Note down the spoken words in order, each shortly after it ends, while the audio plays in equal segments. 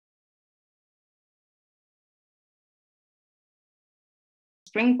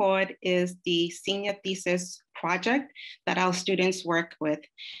Springboard is the senior thesis project that our students work with.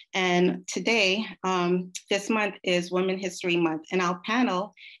 And today, this month is Women History Month, and our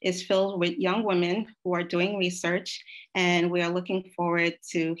panel is filled with young women who are doing research, and we are looking forward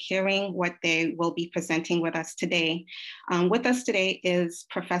to hearing what they will be presenting with us today. With us today is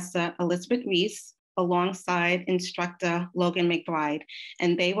Professor Elizabeth Reese, alongside instructor Logan McBride,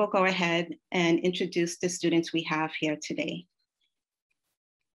 and they will go ahead and introduce the students we have here today.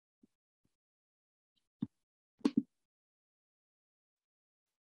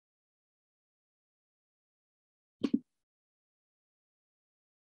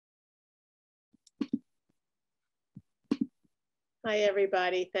 Hi,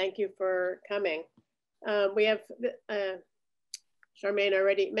 everybody. Thank you for coming. We have, Charmaine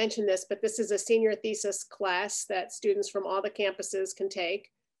already mentioned this, but this is a senior thesis class that students from all the campuses can take.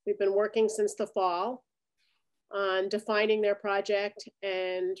 We've been working since the fall on defining their project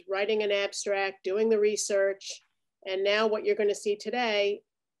and writing an abstract, doing the research. And now what you're going to see today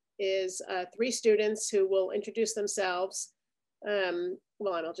is 3 students who will introduce themselves.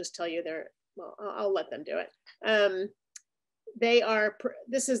 Well, and I'll just tell you I'll let them do it. These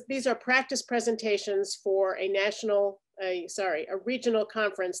are practice presentations for a regional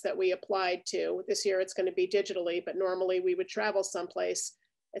conference that we applied to. This year it's going to be digitally, but normally we would travel someplace.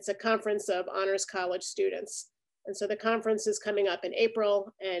 It's a conference of honors college students. And so the conference is coming up in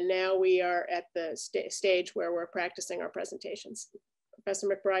April, and now we are at the stage where we're practicing our presentations. Professor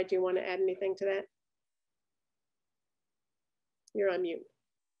McBride, do you want to add anything to that? You're on mute.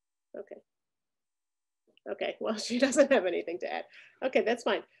 Okay. Okay, well, she doesn't have anything to add. Okay, that's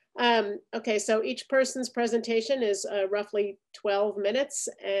fine. Okay, so each person's presentation is roughly 12 minutes,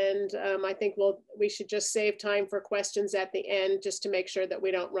 and I think we should just save time for questions at the end just to make sure that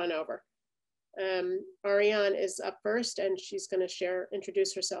we don't run over. Ariane is up first, and she's going to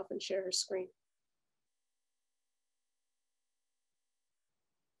introduce herself and share her screen.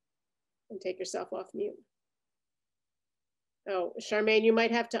 And take yourself off mute. Oh, Charmaine, you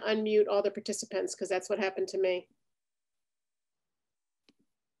might have to unmute all the participants because that's what happened to me.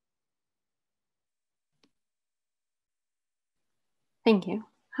 Thank you.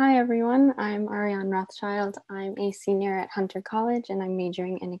 Hi, everyone. I'm Ariane Rothschild. I'm a senior at Hunter College, and I'm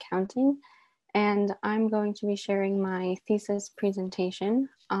majoring in accounting. And I'm going to be sharing my thesis presentation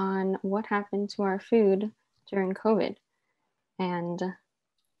on what happened to our food during COVID and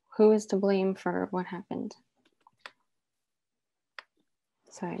who is to blame for what happened.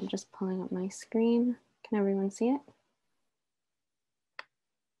 Sorry, I'm just pulling up my screen. Can everyone see it?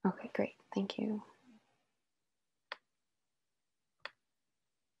 Okay, great, thank you.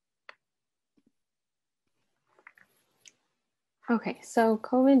 Okay, so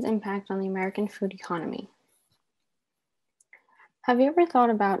COVID's impact on the American food economy. Have you ever thought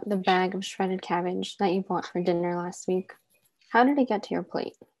about the bag of shredded cabbage that you bought for dinner last week? How did it get to your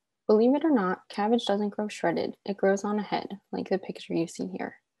plate? Believe it or not, cabbage doesn't grow shredded, it grows on a head, like the picture you see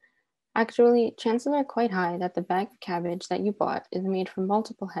here. Actually, chances are quite high that the bag of cabbage that you bought is made from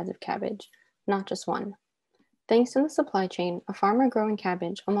multiple heads of cabbage, not just one. Thanks to the supply chain, a farmer growing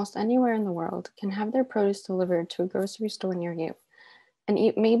cabbage almost anywhere in the world can have their produce delivered to a grocery store near you, and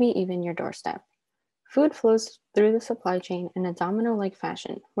maybe even your doorstep. Food flows through the supply chain in a domino-like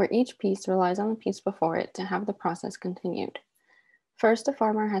fashion, where each piece relies on the piece before it to have the process continued. First, a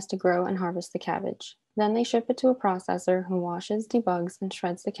farmer has to grow and harvest the cabbage. Then they ship it to a processor who washes, debugs, and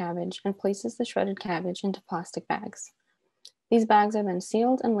shreds the cabbage and places the shredded cabbage into plastic bags. These bags are then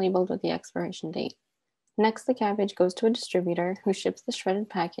sealed and labeled with the expiration date. Next, the cabbage goes to a distributor who ships the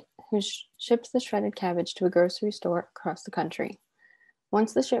shredded cabbage to a grocery store across the country.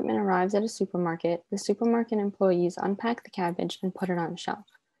 Once the shipment arrives at a supermarket, the supermarket employees unpack the cabbage and put it on a shelf.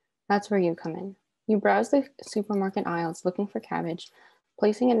 That's where you come in. You browse the supermarket aisles looking for cabbage,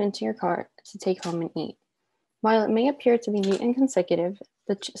 placing it into your cart to take home and eat. While it may appear to be neat and consecutive,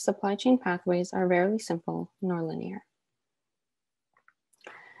 the supply chain pathways are rarely simple nor linear.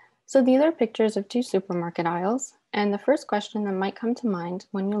 So these are pictures of 2 supermarket aisles, and the first question that might come to mind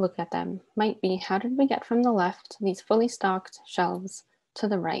when you look at them might be, how did we get from the left, these fully stocked shelves, to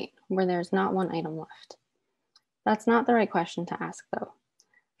the right, where there's not one item left? That's not the right question to ask, though.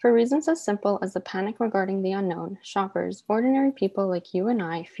 For reasons as simple as the panic regarding the unknown, shoppers, ordinary people like you and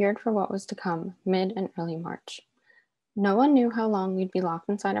I, feared for what was to come mid and early March. No one knew how long we'd be locked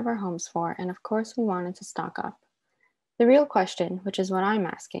inside of our homes for, and of course we wanted to stock up. The real question, which is what I'm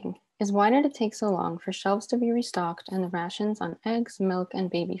asking, is why did it take so long for shelves to be restocked and the rations on eggs, milk, and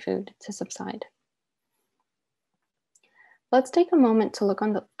baby food to subside? Let's take a moment to look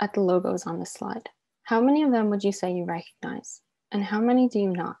at the logos on this slide. How many of them would you say you recognize? And how many do you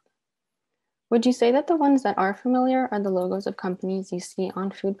not? Would you say that the ones that are familiar are the logos of companies you see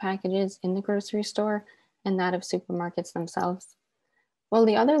on food packages in the grocery store and that of supermarkets themselves? Well,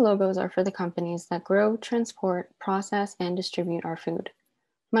 the other logos are for the companies that grow, transport, process, and distribute our food.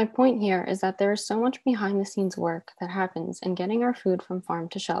 My point here is that there is so much behind the scenes work that happens in getting our food from farm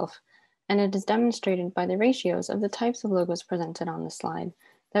to shelf, and it is demonstrated by the ratios of the types of logos presented on the slide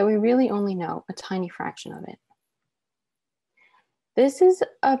that we really only know a tiny fraction of it. This is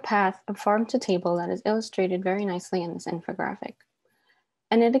a path of farm to table that is illustrated very nicely in this infographic,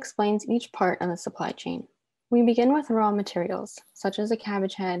 and it explains each part of the supply chain. We begin with raw materials, such as a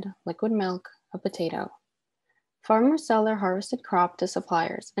cabbage head, liquid milk, a potato. Farmers sell their harvested crop to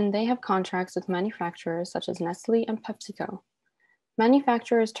suppliers, and they have contracts with manufacturers such as Nestle and PepsiCo.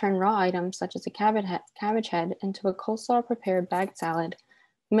 Manufacturers turn raw items such as a cabbage head into a coleslaw prepared bagged salad,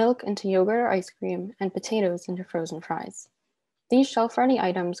 milk into yogurt or ice cream, and potatoes into frozen fries. These shelf-ready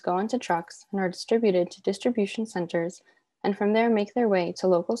items go onto trucks and are distributed to distribution centers, and from there make their way to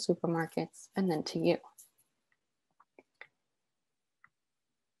local supermarkets and then to you.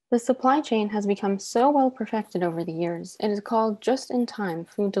 The supply chain has become so well perfected over the years, it is called just-in-time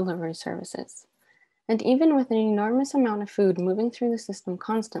food delivery services. And even with an enormous amount of food moving through the system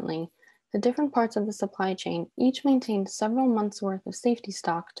constantly, the different parts of the supply chain each maintain several months' worth of safety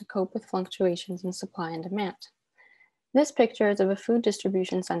stock to cope with fluctuations in supply and demand. This picture is of a food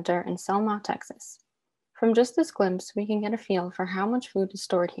distribution center in Selma, Texas. From just this glimpse, we can get a feel for how much food is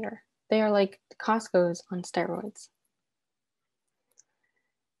stored here. They are like Costco's on steroids.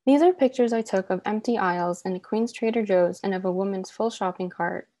 These are pictures I took of empty aisles in a Queens Trader Joe's and of a woman's full shopping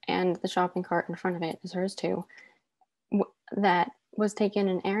cart, and the shopping cart in front of it is hers too, that was taken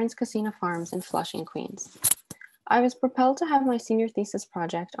in Aaron's Casino Farms in Flushing, Queens. I was propelled to have my senior thesis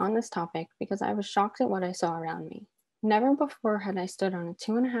project on this topic because I was shocked at what I saw around me. Never before had I stood on a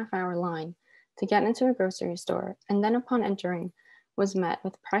 2.5-hour line to get into a grocery store, and then upon entering, was met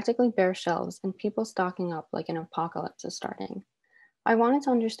with practically bare shelves and people stocking up like an apocalypse is starting. I wanted to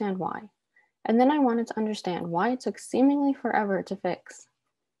understand why. And then I wanted to understand why it took seemingly forever to fix.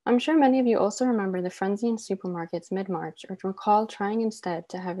 I'm sure many of you also remember the frenzy in supermarkets mid-March, or recall trying instead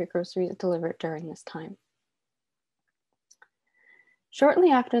to have your groceries delivered during this time.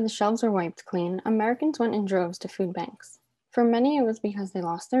 Shortly after the shelves were wiped clean, Americans went in droves to food banks. For many, it was because they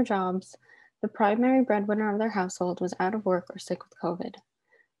lost their jobs, the primary breadwinner of their household was out of work or sick with COVID.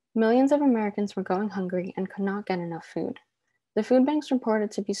 Millions of Americans were going hungry and could not get enough food. The food banks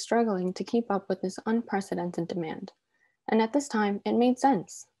reported to be struggling to keep up with this unprecedented demand. And at this time, it made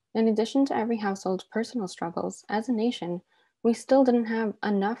sense. In addition to every household's personal struggles, as a nation, we still didn't have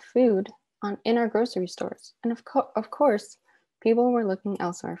enough food in our grocery stores. And of course, people were looking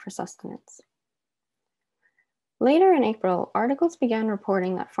elsewhere for sustenance. Later in April, articles began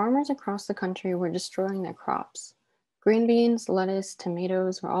reporting that farmers across the country were destroying their crops. Green beans, lettuce,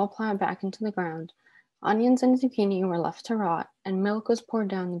 tomatoes were all plowed back into the ground. Onions and zucchini were left to rot, and milk was poured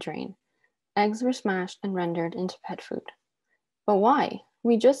down the drain. Eggs were smashed and rendered into pet food. But why?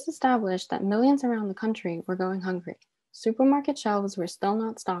 We just established that millions around the country were going hungry. Supermarket shelves were still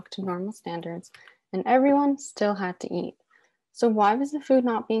not stocked to normal standards, and everyone still had to eat. So why was the food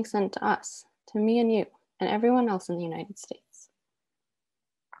not being sent to us, to me and you, and everyone else in the United States?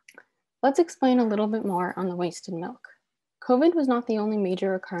 Let's explain a little bit more on the wasted milk. COVID was not the only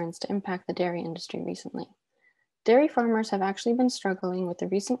major occurrence to impact the dairy industry recently. Dairy farmers have actually been struggling with the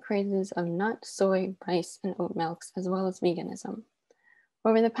recent crazes of nut, soy, rice, and oat milks, as well as veganism.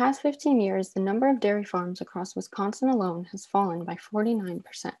 Over the past 15 years, the number of dairy farms across Wisconsin alone has fallen by 49%.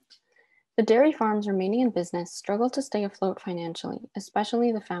 The dairy farms remaining in business struggle to stay afloat financially,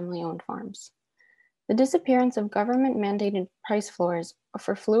 especially the family-owned farms. The disappearance of government-mandated price floors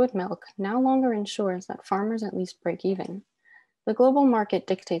for fluid milk no longer ensures that farmers at least break even. The global market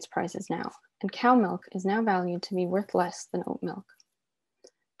dictates prices now, and cow milk is now valued to be worth less than oat milk.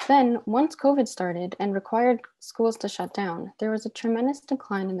 Then, once COVID started and required schools to shut down, there was a tremendous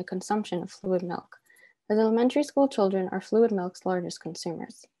decline in the consumption of fluid milk, as elementary school children are fluid milk's largest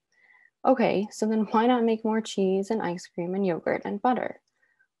consumers. Okay, so then why not make more cheese and ice cream and yogurt and butter?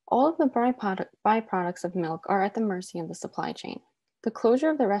 All of the byproducts of milk are at the mercy of the supply chain. The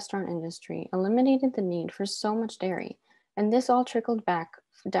closure of the restaurant industry eliminated the need for so much dairy, and this all trickled back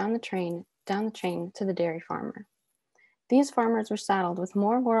down the chain to the dairy farmer. These farmers were saddled with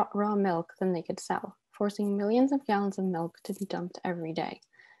more raw milk than they could sell, forcing millions of gallons of milk to be dumped every day,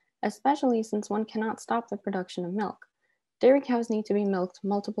 especially since one cannot stop the production of milk. Dairy cows need to be milked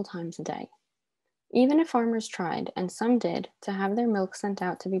multiple times a day. Even if farmers tried, and some did, to have their milk sent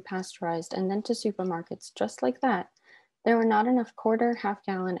out to be pasteurized and then to supermarkets just like that, There were not enough quarter,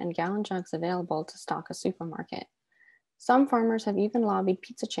 half-gallon, and gallon jugs available to stock a supermarket. Some farmers have even lobbied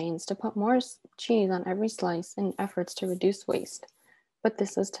pizza chains to put more cheese on every slice in efforts to reduce waste, but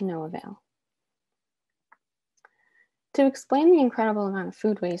this was to no avail. To explain the incredible amount of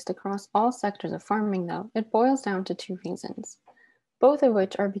food waste across all sectors of farming, though, it boils down to two reasons, both of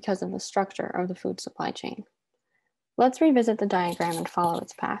which are because of the structure of the food supply chain. Let's revisit the diagram and follow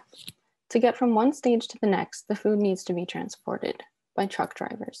its path. To get from one stage to the next, the food needs to be transported by truck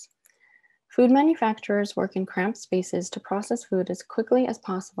drivers. Food manufacturers work in cramped spaces to process food as quickly as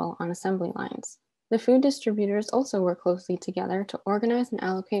possible on assembly lines. The food distributors also work closely together to organize and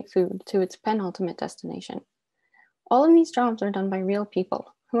allocate food to its penultimate destination. All of these jobs are done by real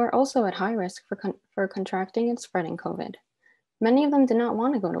people who are also at high risk for contracting and spreading COVID. Many of them did not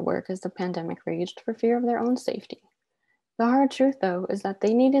want to go to work as the pandemic raged for fear of their own safety. The hard truth, though, is that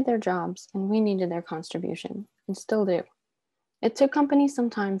they needed their jobs and we needed their contribution, and still do. It took companies some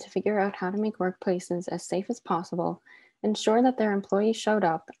time to figure out how to make workplaces as safe as possible, ensure that their employees showed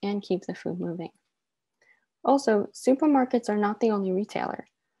up, and keep the food moving. Also, supermarkets are not the only retailer.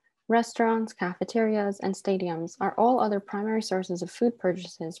 Restaurants, cafeterias, and stadiums are all other primary sources of food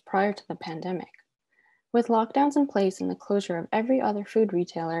purchases prior to the pandemic. With lockdowns in place and the closure of every other food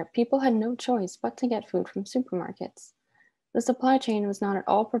retailer, people had no choice but to get food from supermarkets. The supply chain was not at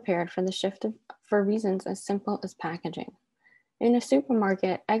all prepared for the shift for reasons as simple as packaging. In a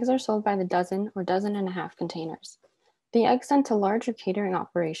supermarket, eggs are sold by the dozen or dozen and a half containers. The eggs sent to larger catering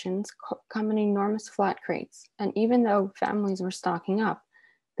operations come in enormous flat crates, and even though families were stocking up,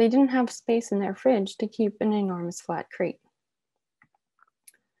 they didn't have space in their fridge to keep an enormous flat crate.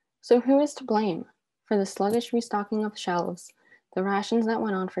 So who is to blame for the sluggish restocking of shelves, the rations that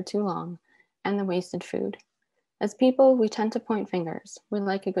went on for too long, and the wasted food? As people, we tend to point fingers. We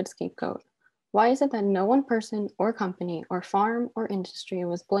like a good scapegoat. Why is it that no one person or company or farm or industry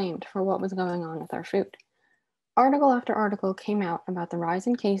was blamed for what was going on with our food? Article after article came out about the rise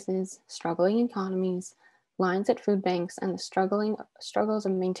in cases, struggling economies, lines at food banks, and the struggles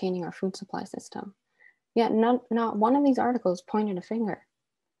of maintaining our food supply system. Yet not one of these articles pointed a finger.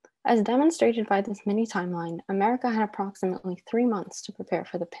 As demonstrated by this mini timeline, America had approximately 3 months to prepare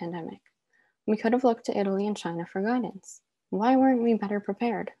for the pandemic. We could have looked to Italy and China for guidance. Why weren't we better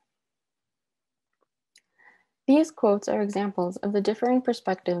prepared? These quotes are examples of the differing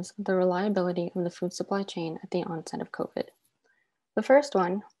perspectives of the reliability of the food supply chain at the onset of COVID. The first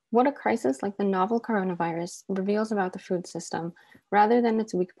one, what a crisis like the novel coronavirus reveals about the food system, rather than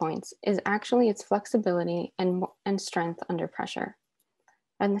its weak points, is actually its flexibility and strength under pressure.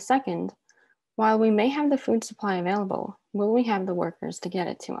 And the second, while we may have the food supply available, will we have the workers to get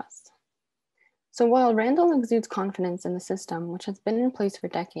it to us? So while Randall exudes confidence in the system, which has been in place for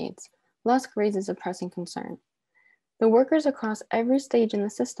decades, Lusk raises a pressing concern. The workers across every stage in the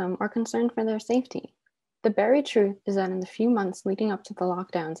system are concerned for their safety. The very truth is that in the few months leading up to the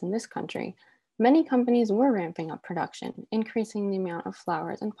lockdowns in this country, many companies were ramping up production, increasing the amount of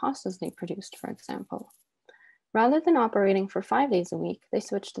flours and pastas they produced, for example. Rather than operating for 5 days a week, they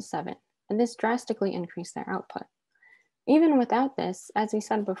switched to 7, and this drastically increased their output. Even without this, as we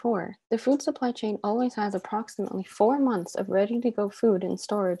said before, the food supply chain always has approximately 4 months of ready-to-go food in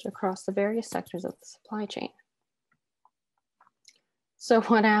storage across the various sectors of the supply chain. So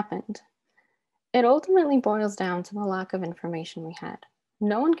what happened? It ultimately boils down to the lack of information we had.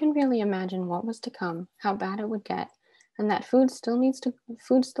 No one can really imagine what was to come, how bad it would get, and that food still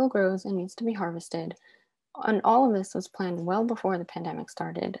grows and needs to be harvested. And all of this was planned well before the pandemic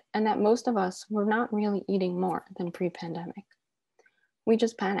started, and that most of us were not really eating more than pre-pandemic. We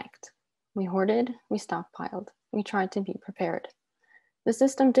just panicked. We hoarded, we stockpiled, we tried to be prepared. The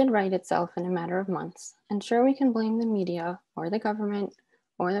system did right itself in a matter of months, and sure, we can blame the media or the government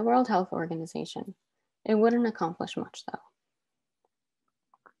or the World Health Organization. It wouldn't accomplish much though.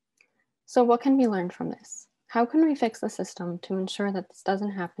 So what can we learn from this? How can we fix the system to ensure that this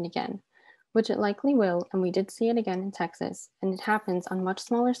doesn't happen again? Which it likely will, and we did see it again in Texas, and it happens on much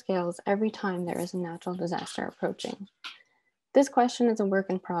smaller scales every time there is a natural disaster approaching. This question is a work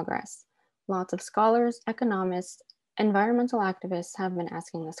in progress. Lots of scholars, economists, environmental activists have been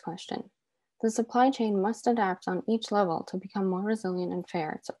asking this question. The supply chain must adapt on each level to become more resilient and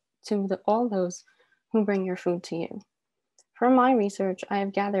fair to all those who bring your food to you. From my research, I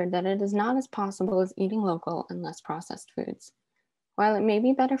have gathered that it is not as possible as eating local and less processed foods. While it may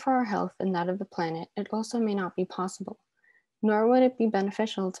be better for our health and that of the planet, it also may not be possible, nor would it be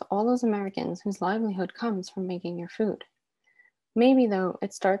beneficial to all those Americans whose livelihood comes from making your food. Maybe though,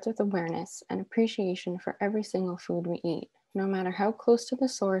 it starts with awareness and appreciation for every single food we eat, no matter how close to the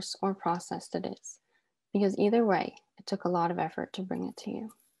source or processed it is, because either way, It took a lot of effort to bring it to you.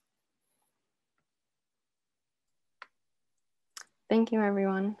 Thank you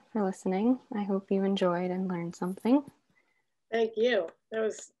everyone for listening. I hope you enjoyed and learned something. Thank you. That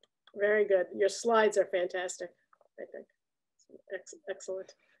was very good. Your slides are fantastic, I think.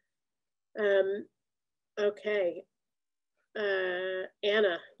 Excellent. Okay.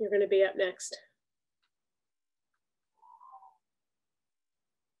 Anna, you're going to be up next.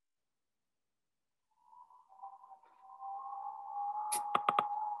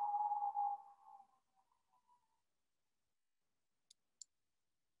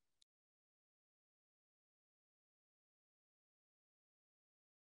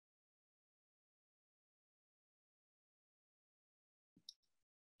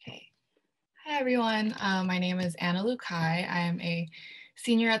 Okay. Hi, everyone. My name is Anna Lukai. I am a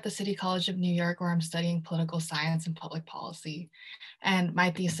senior at the City College of New York, where I'm studying political science and public policy. And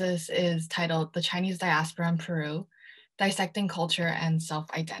my thesis is titled The Chinese Diaspora in Peru, Dissecting Culture and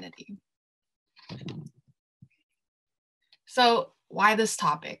Self-Identity. So why this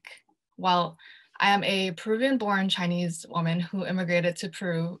topic? Well, I am a Peruvian-born Chinese woman who immigrated to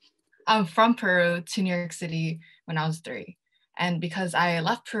Peru, from Peru to New York City when I was 3. And because I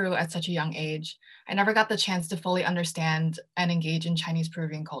left Peru at such a young age, I never got the chance to fully understand and engage in Chinese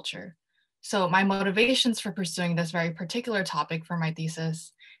Peruvian culture. So my motivations for pursuing this very particular topic for my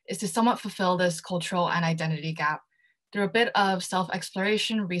thesis is to somewhat fulfill this cultural and identity gap through a bit of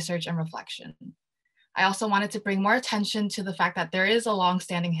self-exploration, research, and reflection. I also wanted to bring more attention to the fact that there is a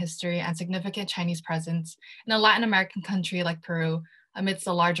long-standing history and significant Chinese presence in a Latin American country like Peru amidst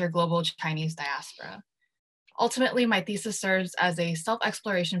the larger global Chinese diaspora. Ultimately, my thesis serves as a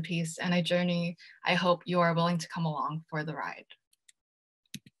self-exploration piece and a journey I hope you are willing to come along for the ride.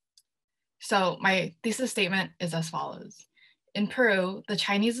 So my thesis statement is as follows. In Peru, the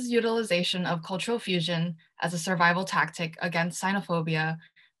Chinese's utilization of cultural fusion as a survival tactic against xenophobia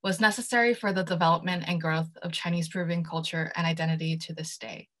was necessary for the development and growth of Chinese Peruvian culture and identity to this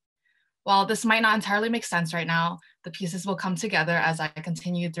day. While this might not entirely make sense right now, the pieces will come together as I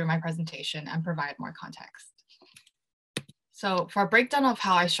continue through my presentation and provide more context. So for a breakdown of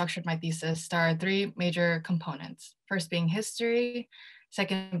how I structured my thesis, there are 3 major components. First being history,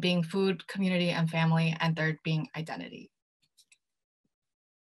 second being food, community, and family, and third being identity.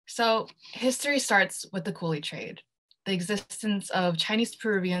 So history starts with the coolie trade. The existence of Chinese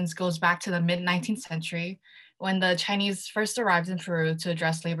Peruvians goes back to the mid-19th century when the Chinese first arrived in Peru to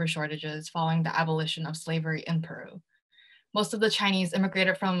address labor shortages following the abolition of slavery in Peru. Most of the Chinese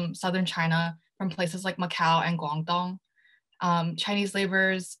immigrated from southern China, from places like Macau and Guangdong. Chinese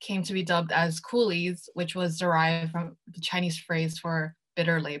laborers came to be dubbed as coolies, which was derived from the Chinese phrase for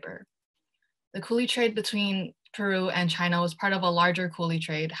bitter labor. The coolie trade between Peru and China was part of a larger coolie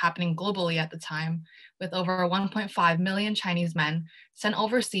trade happening globally at the time, with over 1.5 million Chinese men sent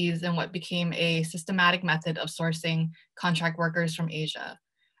overseas in what became a systematic method of sourcing contract workers from Asia.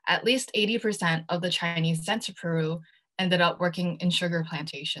 At least 80% of the Chinese sent to Peru ended up working in sugar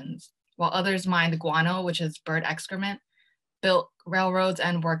plantations, while others mined guano, which is bird excrement, built railroads,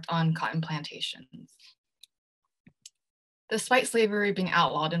 and worked on cotton plantations. Despite slavery being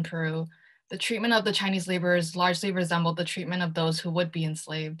outlawed in Peru, the treatment of the Chinese laborers largely resembled the treatment of those who would be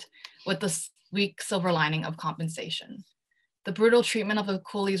enslaved, with the weak silver lining of compensation. The brutal treatment of the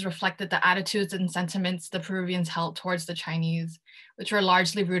coolies reflected the attitudes and sentiments the Peruvians held towards the Chinese, which were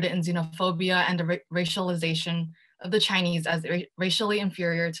largely rooted in xenophobia and the racialization of the Chinese as racially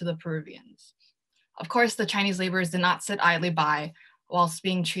inferior to the Peruvians. Of course, the Chinese laborers did not sit idly by whilst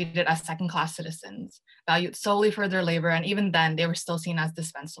being treated as second-class citizens, valued solely for their labor, and even then, they were still seen as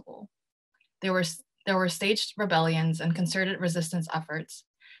dispensable. There were staged rebellions and concerted resistance efforts,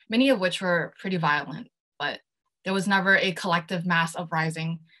 many of which were pretty violent, but there was never a collective mass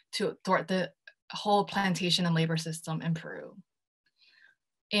uprising to thwart the whole plantation and labor system in Peru.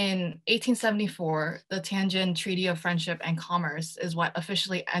 In 1874, the Tianjin Treaty of Friendship and Commerce is what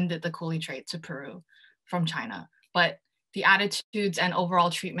officially ended the coolie trade to Peru from China, but the attitudes and overall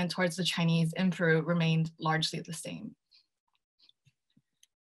treatment towards the Chinese in Peru remained largely the same.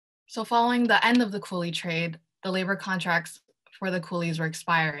 So following the end of the coolie trade, the labor contracts for the coolies were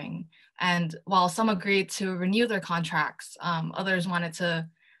expiring. And while some agreed to renew their contracts, others wanted to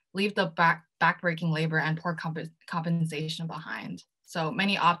leave the backbreaking labor and poor compensation behind. So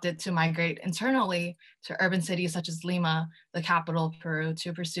many opted to migrate internally to urban cities such as Lima, the capital of Peru,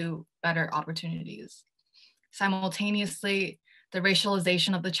 to pursue better opportunities. Simultaneously, the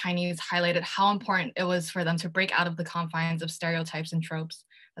racialization of the Chinese highlighted how important it was for them to break out of the confines of stereotypes and tropes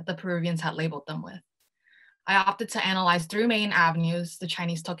that the Peruvians had labeled them with. I opted to analyze 3 main avenues the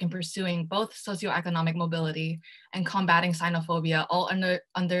Chinese took in pursuing both socioeconomic mobility and combating xenophobia, all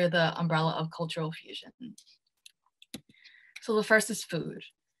under the umbrella of cultural fusion. So the first is food.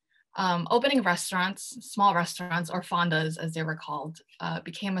 Opening restaurants, small restaurants, or fondas as they were called,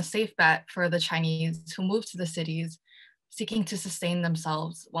 became a safe bet for the Chinese who moved to the cities, seeking to sustain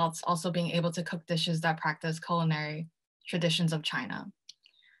themselves whilst also being able to cook dishes that practice culinary traditions of China.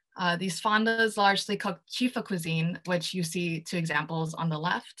 These fondas largely cooked chifa cuisine, which you see 2 examples on the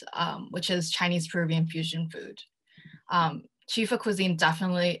left, which is Chinese Peruvian fusion food. Chifa cuisine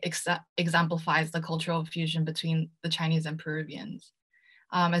definitely exemplifies the cultural fusion between the Chinese and Peruvians.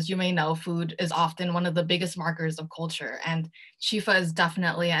 As you may know, food is often one of the biggest markers of culture, and chifa is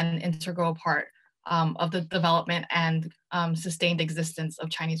definitely an integral part of the development and sustained existence of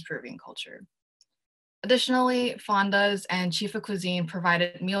Chinese Peruvian culture. Additionally, fondas and chifa cuisine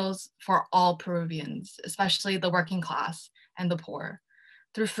provided meals for all Peruvians, especially the working class and the poor.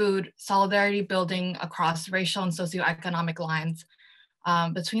 Through food, solidarity building across racial and socioeconomic lines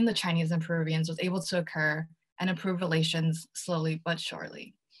between the Chinese and Peruvians was able to occur and improve relations slowly but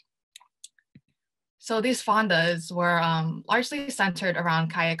surely. So these fondas were largely centered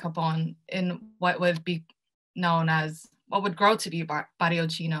around Calle Capon in what would be known as, what would grow to be Barrio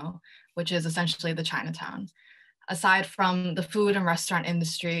Chino, which is essentially the Chinatown. Aside from the food and restaurant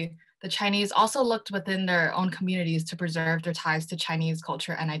industry, the Chinese also looked within their own communities to preserve their ties to Chinese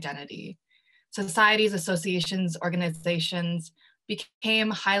culture and identity. Societies, associations, organizations became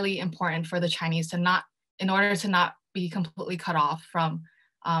highly important for the Chinese to in order to not be completely cut off from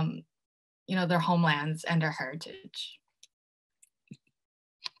their homelands and their heritage.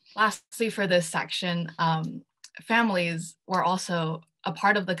 Lastly, for this section, families were also a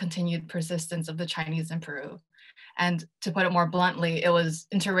part of the continued persistence of the Chinese in Peru. And to put it more bluntly, it was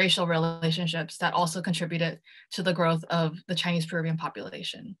interracial relationships that also contributed to the growth of the Chinese Peruvian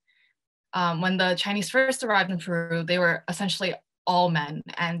population. When the Chinese first arrived in Peru, they were essentially all men,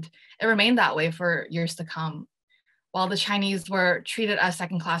 and it remained that way for years to come. While the Chinese were treated as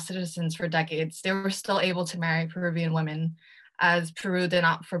second-class citizens for decades, they were still able to marry Peruvian women, as Peru did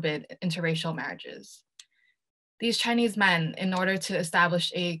not forbid interracial marriages. These Chinese men, in order to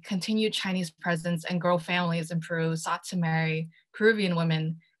establish a continued Chinese presence and grow families in Peru, sought to marry Peruvian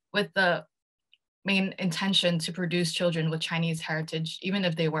women with the main intention to produce children with Chinese heritage, even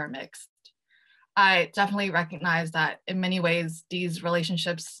if they were mixed. I definitely recognize that in many ways, these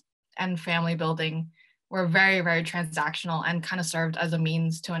relationships and family building were very, very transactional and kind of served as a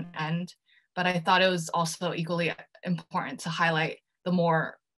means to an end. But I thought it was also equally important to highlight the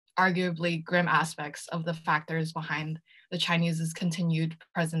more arguably grim aspects of the factors behind the Chinese's continued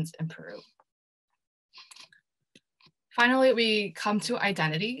presence in Peru. Finally, we come to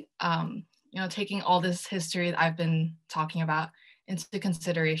identity. Taking all this history that I've been talking about into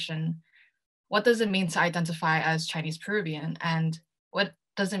consideration, what does it mean to identify as Chinese Peruvian? And what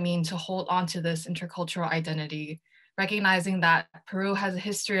does it mean to hold on to this intercultural identity, recognizing that Peru has a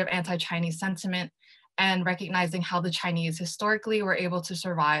history of anti-Chinese sentiment and recognizing how the Chinese historically were able to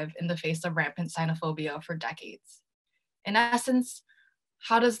survive in the face of rampant xenophobia for decades. In essence,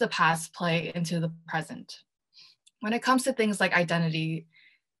 how does the past play into the present? When it comes to things like identity,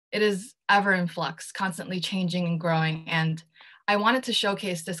 it is ever in flux, constantly changing and growing, and I wanted to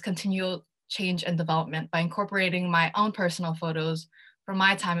showcase this continual change and development by incorporating my own personal photos from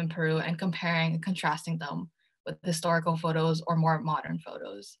my time in Peru and comparing and contrasting them with historical photos or more modern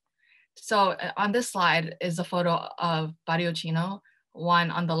photos. So on this slide is a photo of Barrio Chino. One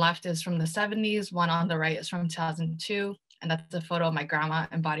on the left is from the 70s, one on the right is from 2002, and that's a photo of my grandma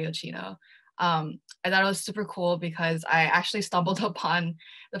in Barrio Chino. I thought it was super cool because I actually stumbled upon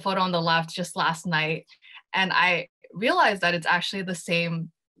the photo on the left just last night, and I realized that it's actually the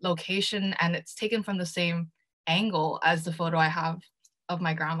same location and it's taken from the same angle as the photo I have of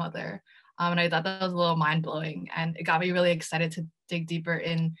my grandmother. And I thought that was a little mind-blowing, and it got me really excited to dig deeper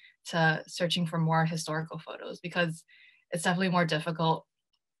into searching for more historical photos, because it's definitely more difficult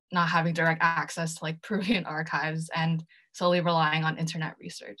not having direct access to like Peruvian archives and solely relying on internet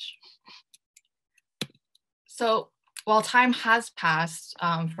research. So while time has passed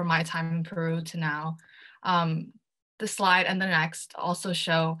from my time in Peru to now, the slide and the next also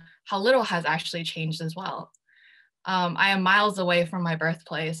show how little has actually changed as well. I am miles away from my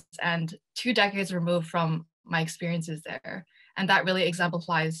birthplace and 2 decades removed from my experiences there. And that really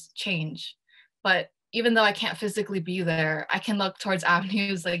exemplifies change. But even though I can't physically be there, I can look towards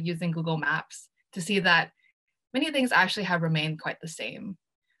avenues like using Google Maps to see that many things actually have remained quite the same.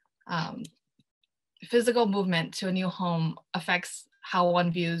 Physical movement to a new home affects how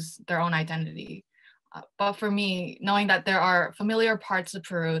one views their own identity. But for me, knowing that there are familiar parts of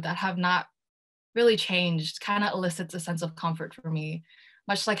Peru that have not really changed kind of elicits a sense of comfort for me,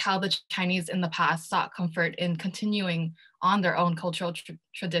 much like how the Chinese in the past sought comfort in continuing on their own cultural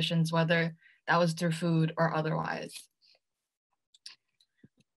traditions, whether that was through food or otherwise.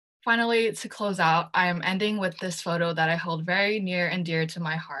 Finally, to close out, I am ending with this photo that I hold very near and dear to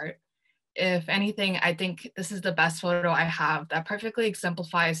my heart. If anything, I think this is the best photo I have that perfectly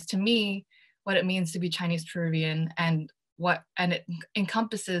exemplifies to me what it means to be Chinese Peruvian, and it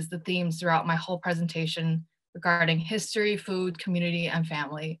encompasses the themes throughout my whole presentation regarding history, food, community, and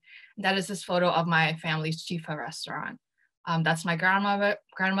family. And that is this photo of my family's chifa restaurant. That's my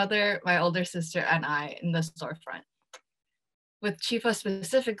grandmother, my older sister, and I in the storefront. With chifa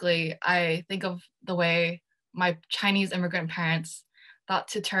specifically, I think of the way my Chinese immigrant parents thought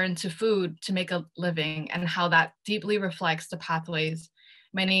to turn to food to make a living, and how that deeply reflects the pathways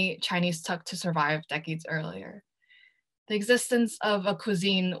many Chinese took to survive decades earlier. The existence of a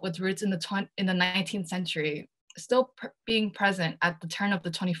cuisine with roots in the 19th century, still being present at the turn of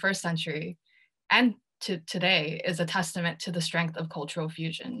the 21st century and to today, is a testament to the strength of cultural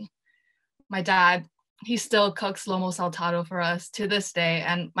fusion. My dad, he still cooks lomo saltado for us to this day,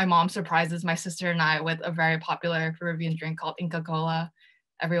 and my mom surprises my sister and I with a very popular Peruvian drink called Inca Cola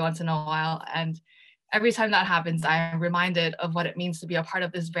every once in a while. And every time that happens, I am reminded of what it means to be a part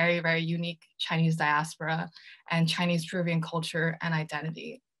of this very, very unique Chinese diaspora and Chinese Peruvian culture and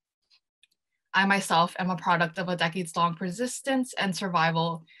identity. I myself am a product of a decades-long persistence and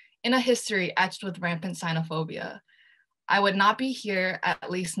survival in a history etched with rampant xenophobia. I would not be here, at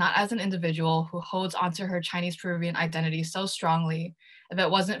least not as an individual who holds onto her Chinese Peruvian identity so strongly, if it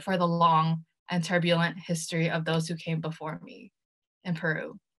wasn't for the long and turbulent history of those who came before me in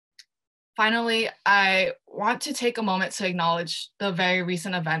Peru. Finally, I want to take a moment to acknowledge the very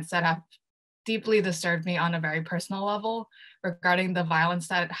recent events that have deeply disturbed me on a very personal level regarding the violence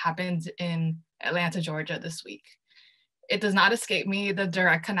that happened in Atlanta, Georgia this week. It does not escape me the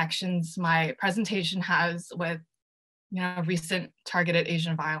direct connections my presentation has with recent targeted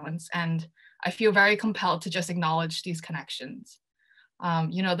Asian violence, and I feel very compelled to just acknowledge these connections.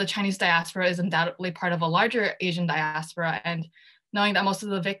 The Chinese diaspora is undoubtedly part of a larger Asian diaspora, and knowing that most of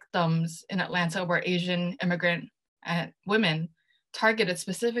the victims in Atlanta were Asian immigrant women, targeted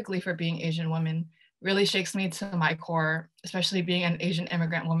specifically for being Asian women, really shakes me to my core, especially being an Asian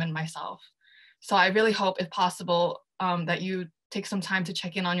immigrant woman myself. So I really hope, if possible, that you take some time to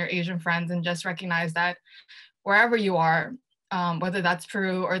check in on your Asian friends and just recognize that wherever you are, whether that's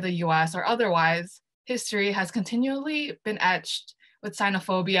Peru or the US or otherwise, history has continually been etched with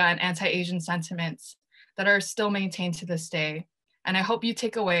xenophobia and anti-Asian sentiments that are still maintained to this day. And I hope you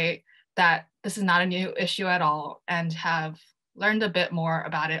take away that this is not a new issue at all and have learned a bit more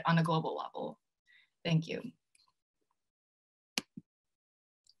about it on a global level. Thank you.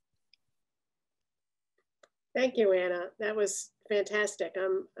 Thank you, Anna. That was fantastic.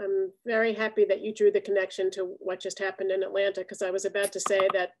 I'm very happy that you drew the connection to what just happened in Atlanta, because I was about to say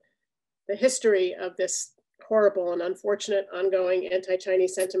that the history of this horrible and unfortunate ongoing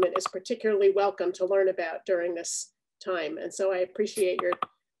anti-Chinese sentiment is particularly welcome to learn about during this time. And so I appreciate your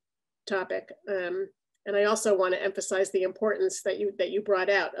topic. And I also want to emphasize the importance that you brought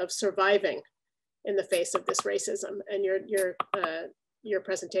out of surviving in the face of this racism. And your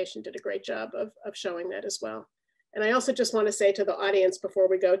presentation did a great job of showing that as well. And I also just want to say to the audience before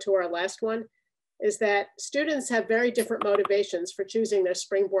we go to our last one, is that students have very different motivations for choosing their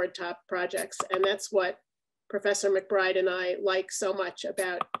Springboard top projects. And that's what Professor McBride and I like so much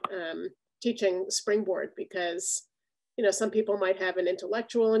about teaching Springboard, because some people might have an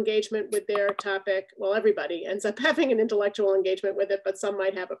intellectual engagement with their topic. Well, everybody ends up having an intellectual engagement with it, but some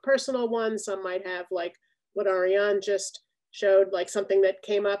might have a personal one. Some might have, like what Ariane just showed, like something that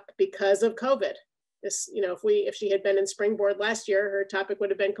came up because of COVID. This, if she had been in Springboard last year, her topic would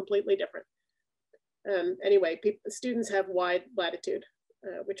have been completely different. Anyway, students have wide latitude,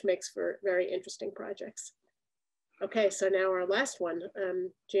 which makes for very interesting projects. Okay, so now our last one,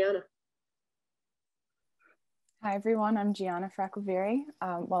 Gianna. Hi everyone, I'm Gianna Fracoveri.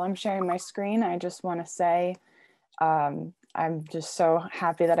 While I'm sharing my screen, I just want to say I'm just so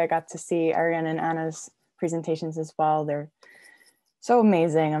happy that I got to see Ariane and Anna's presentations as well. They're so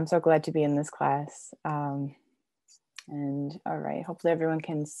amazing. I'm so glad to be in this class. And all right, hopefully everyone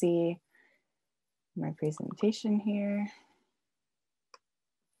can see my presentation here.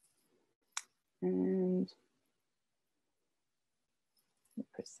 And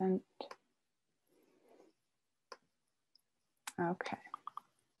present. Okay.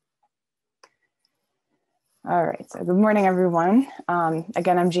 All right, so good morning, everyone.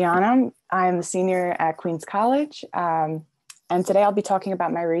 Again, I'm Gianna. I'm a senior at Queens College. And today I'll be talking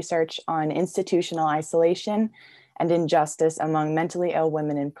about my research on institutional isolation and injustice among mentally ill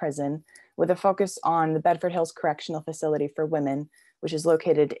women in prison, with a focus on the Bedford Hills Correctional Facility for Women, which is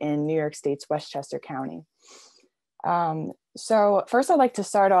located in New York State's Westchester County. So first I'd like to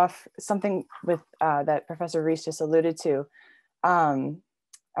start off something with that Professor Reese just alluded to.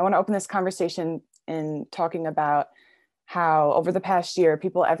 I want to open this conversation in talking about how over the past year,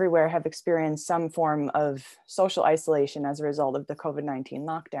 people everywhere have experienced some form of social isolation as a result of the COVID-19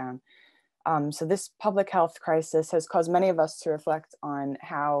 lockdown. So this public health crisis has caused many of us to reflect on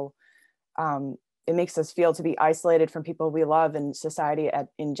how it makes us feel to be isolated from people we love and society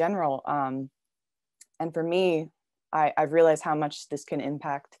in general. And for me, I've realized how much this can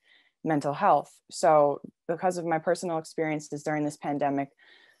impact mental health. So because of my personal experiences during this pandemic,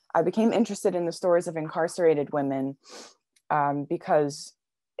 I became interested in the stories of incarcerated women because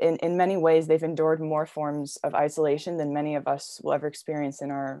in many ways they've endured more forms of isolation than many of us will ever experience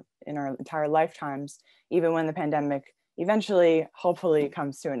in our entire lifetimes, even when the pandemic eventually, hopefully,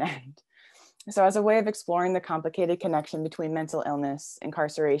 comes to an end. So as a way of exploring the complicated connection between mental illness,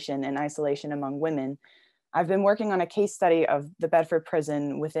 incarceration, and isolation among women, I've been working on a case study of the Bedford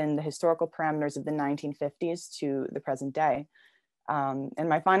prison within the historical parameters of the 1950s to the present day. And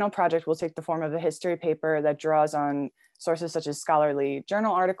my final project will take the form of a history paper that draws on sources such as scholarly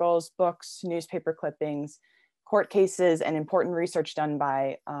journal articles, books, newspaper clippings, court cases, and important research done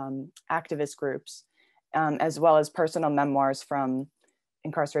by activist groups, as well as personal memoirs from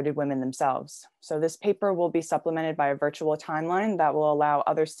incarcerated women themselves. So this paper will be supplemented by a virtual timeline that will allow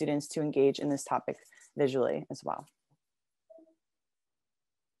other students to engage in this topic visually as well.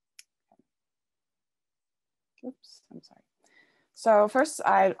 Oops, I'm sorry. So first,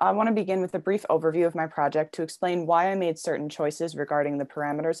 I want to begin with a brief overview of my project to explain why I made certain choices regarding the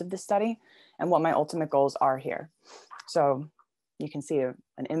parameters of the study and what my ultimate goals are here. So you can see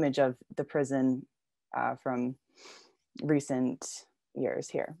an image of the prison from recent years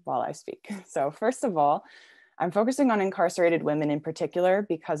here while I speak. So first of all, I'm focusing on incarcerated women in particular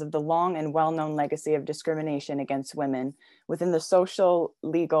because of the long and well-known legacy of discrimination against women within the social,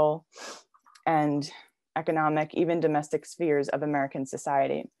 legal, and economic, even domestic spheres of American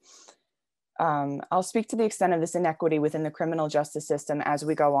society. I'll speak to the extent of this inequity within the criminal justice system as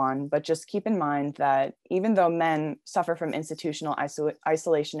we go on, but just keep in mind that even though men suffer from institutional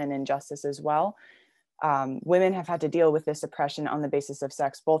isolation and injustice as well, women have had to deal with this oppression on the basis of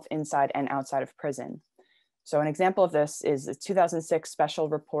sex, both inside and outside of prison. So an example of this is a 2006 special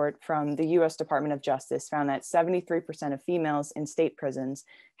report from the US Department of Justice found that 73% of females in state prisons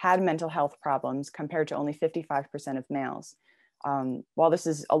had mental health problems compared to only 55% of males. While this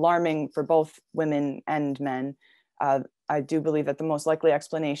is alarming for both women and men, I do believe that the most likely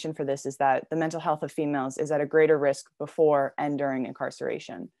explanation for this is that the mental health of females is at a greater risk before and during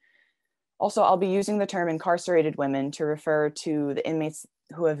incarceration. Also, I'll be using the term incarcerated women to refer to the inmates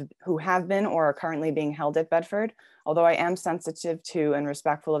who have been or are currently being held at Bedford, although I am sensitive to and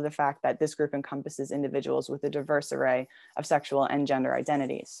respectful of the fact that this group encompasses individuals with a diverse array of sexual and gender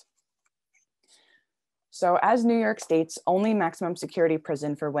identities. So as New York State's only maximum security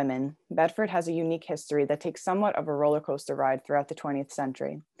prison for women, Bedford has a unique history that takes somewhat of a roller coaster ride throughout the 20th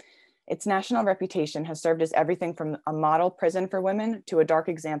century. Its national reputation has served as everything from a model prison for women to a dark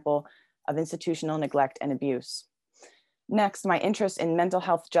example of institutional neglect and abuse. Next, my interest in mental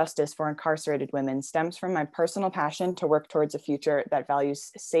health justice for incarcerated women stems from my personal passion to work towards a future that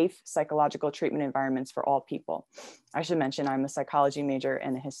values safe psychological treatment environments for all people. I should mention I'm a psychology major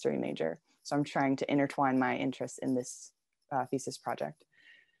and a history major, so I'm trying to intertwine my interests in this thesis project.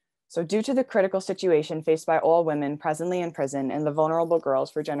 So due to the critical situation faced by all women presently in prison and the vulnerable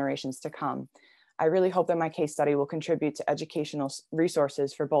girls for generations to come, I really hope that my case study will contribute to educational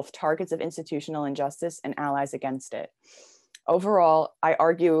resources for both targets of institutional injustice and allies against it. Overall, I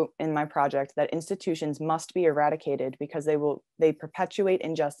argue in my project that institutions must be eradicated because they perpetuate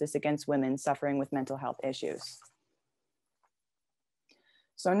injustice against women suffering with mental health issues.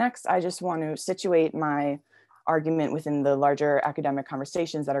 So next, I just want to situate my argument within the larger academic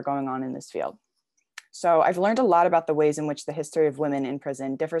conversations that are going on in this field. So I've learned a lot about the ways in which the history of women in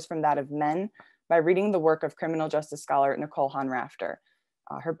prison differs from that of men by reading the work of criminal justice scholar Nicole Hahn-Rafter.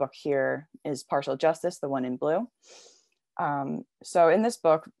 Her book here is Partial Justice, the one in blue. So in this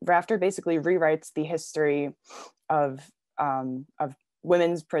book, Rafter basically rewrites the history of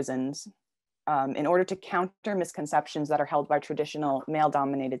women's prisons in order to counter misconceptions that are held by traditional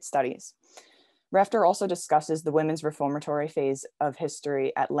male-dominated studies. Rafter also discusses the women's reformatory phase of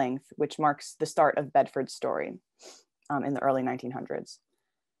history at length, which marks the start of Bedford's story in the early 1900s.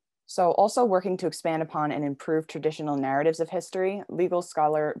 So also working to expand upon and improve traditional narratives of history, legal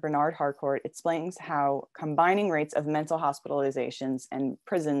scholar Bernard Harcourt explains how combining rates of mental hospitalizations and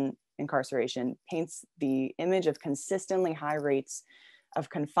prison incarceration paints the image of consistently high rates of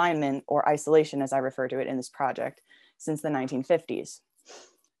confinement or isolation, as I refer to it in this project, since the 1950s.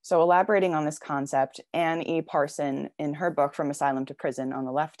 So elaborating on this concept, Anne E. Parson, in her book From Asylum to Prison on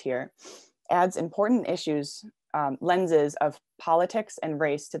the left here, adds important lenses of politics and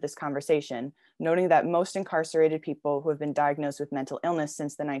race to this conversation, noting that most incarcerated people who have been diagnosed with mental illness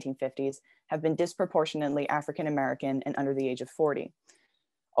since the 1950s have been disproportionately African American and under the age of 40.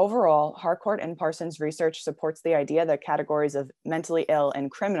 Overall, Harcourt and Parsons' research supports the idea that categories of mentally ill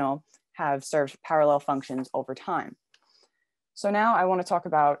and criminal have served parallel functions over time. So now I want to talk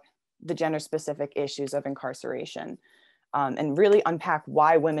about the gender-specific issues of incarceration and really unpack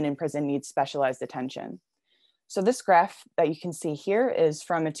why women in prison need specialized attention. So this graph that you can see here is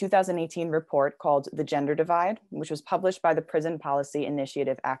from a 2018 report called The Gender Divide, which was published by the Prison Policy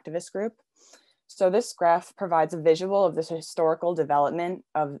Initiative activist group. So this graph provides a visual of this historical development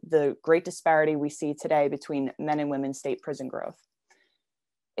of the great disparity we see today between men and women's state prison growth.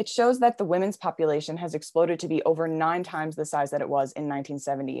 It shows that the women's population has exploded to be over 9 times the size that it was in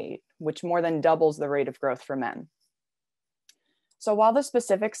 1978, which more than doubles the rate of growth for men. So while the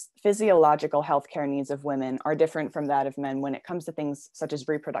specific physiological healthcare needs of women are different from that of men when it comes to things such as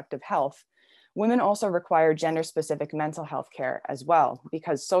reproductive health, women also require gender-specific mental health care as well,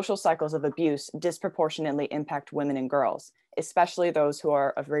 because social cycles of abuse disproportionately impact women and girls, especially those who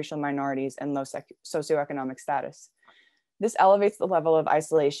are of racial minorities and low socioeconomic status. This elevates the level of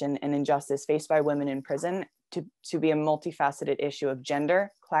isolation and injustice faced by women in prison to be a multifaceted issue of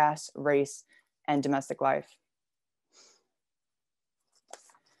gender, class, race, and domestic life.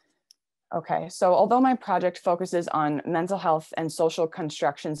 Okay, so although my project focuses on mental health and social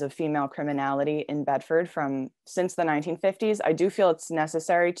constructions of female criminality in Bedford since the 1950s, I do feel it's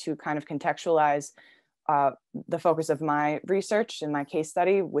necessary to kind of contextualize the focus of my research and my case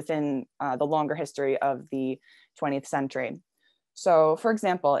study within the longer history of the 20th century. So for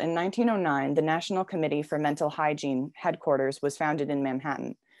example, in 1909, the National Committee for Mental Hygiene headquarters was founded in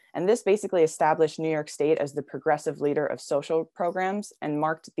Manhattan. And this basically established New York State as the progressive leader of social programs and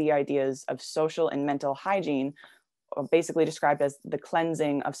marked the ideas of social and mental hygiene, basically described as the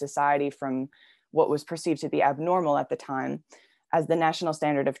cleansing of society from what was perceived to be abnormal at the time, as the national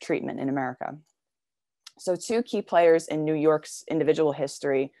standard of treatment in America. So 2 key players in New York's individual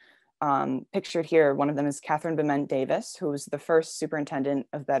history, pictured here, one of them is Catherine Bement Davis, who was the first superintendent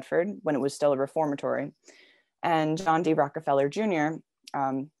of Bedford when it was still a reformatory, and John D. Rockefeller Jr.,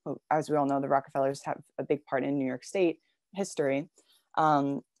 as we all know, the Rockefellers have a big part in New York State history,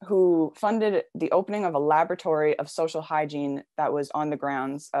 who funded the opening of a laboratory of social hygiene that was on the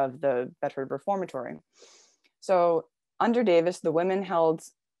grounds of the Bedford Reformatory. So under Davis, the women held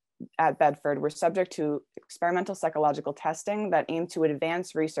at Bedford were subject to experimental psychological testing that aimed to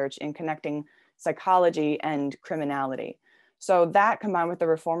advance research in connecting psychology and criminality. So that, combined with the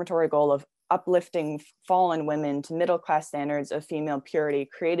reformatory goal of uplifting fallen women to middle-class standards of female purity,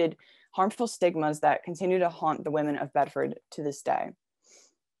 created harmful stigmas that continue to haunt the women of Bedford to this day.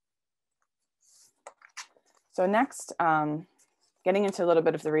 So next, getting into a little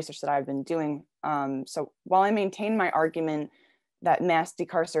bit of the research that I've been doing. So while I maintain my argument that mass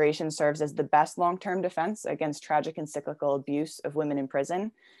decarceration serves as the best long-term defense against tragic and cyclical abuse of women in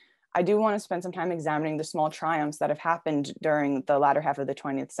prison, I do want to spend some time examining the small triumphs that have happened during the latter half of the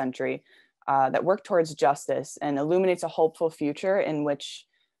 20th century that work towards justice and illuminates a hopeful future in which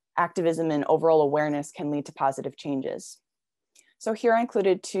activism and overall awareness can lead to positive changes. So here I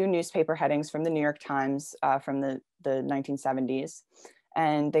included 2 newspaper headings from the New York Times from the 1970s,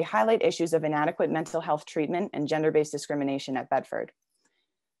 and they highlight issues of inadequate mental health treatment and gender-based discrimination at Bedford.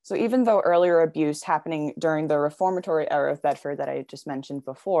 So even though earlier abuse happening during the reformatory era of Bedford that I just mentioned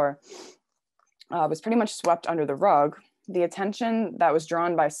before was pretty much swept under the rug, the attention that was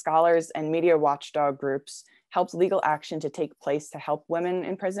drawn by scholars and media watchdog groups helped legal action to take place to help women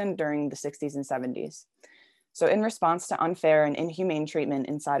in prison during the 60s and 70s. So in response to unfair and inhumane treatment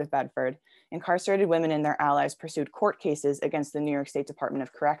inside of Bedford, incarcerated women and their allies pursued court cases against the New York State Department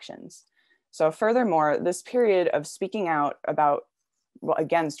of Corrections. So furthermore, this period of speaking out about, well,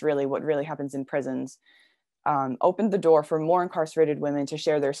 against really what really happens in prisons opened the door for more incarcerated women to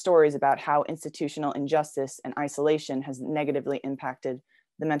share their stories about how institutional injustice and isolation has negatively impacted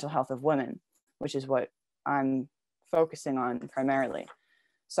the mental health of women, which is what I'm focusing on primarily.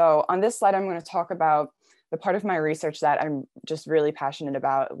 So on this slide, I'm going to talk about the part of my research that I'm just really passionate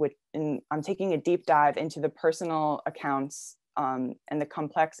about, I'm taking a deep dive into the personal accounts and the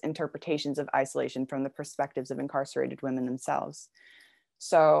complex interpretations of isolation from the perspectives of incarcerated women themselves.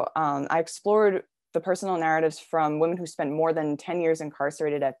 So I explored the personal narratives from women who spent more than 10 years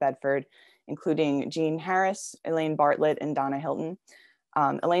incarcerated at Bedford, including Jean Harris, Elaine Bartlett, and Donna Hilton.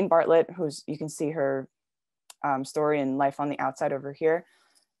 Elaine Bartlett, you can see her story and life on the outside over here,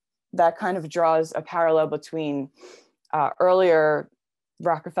 that kind of draws a parallel between earlier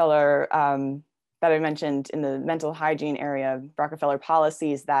Rockefeller that I mentioned in the mental hygiene area, Rockefeller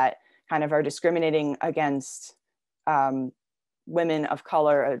policies that kind of are discriminating against women of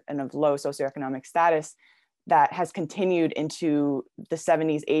color and of low socioeconomic status, that has continued into the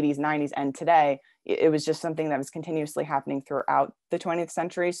 70s, 80s, 90s, and today. It was just something that was continuously happening throughout the 20th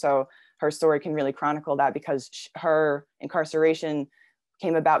century. So her story can really chronicle that, because her incarceration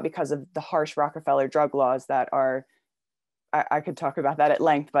came about because of the harsh Rockefeller drug laws that are, I could talk about that at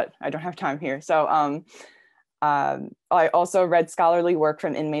length, but I don't have time here. So I also read scholarly work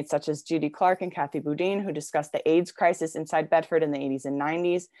from inmates such as Judy Clark and Kathy Boudin, who discussed the AIDS crisis inside Bedford in the 80s and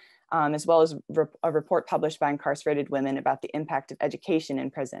 90s, as well as a report published by incarcerated women about the impact of education in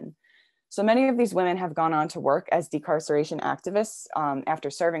prison. So many of these women have gone on to work as decarceration activists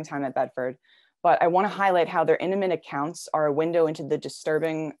after serving time at Bedford. But I want to highlight how their intimate accounts are a window into the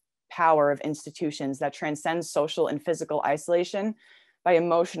disturbing power of institutions that transcends social and physical isolation by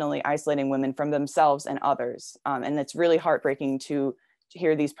emotionally isolating women from themselves and others. And it's really heartbreaking to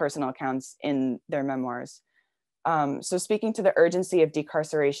hear these personal accounts in their memoirs. So speaking to the urgency of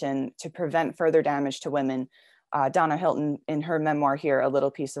decarceration to prevent further damage to women, Donna Hilton, in her memoir here, A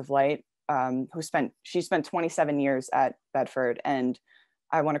Little Piece of Light, she spent 27 years at Bedford, and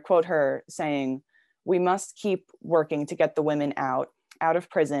I want to quote her saying, "We must keep working to get the women out of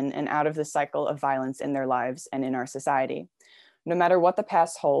prison and out of the cycle of violence in their lives and in our society. No matter what the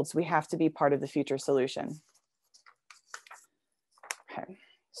past holds, we have to be part of the future solution." Okay,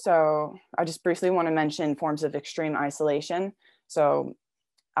 so I just briefly want to mention forms of extreme isolation. So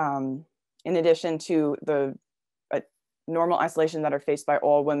in addition to the normal isolation that are faced by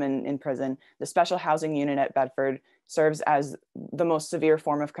all women in prison, the special housing unit at Bedford serves as the most severe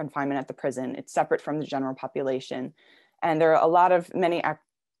form of confinement at the prison. It's separate from the general population. And there are many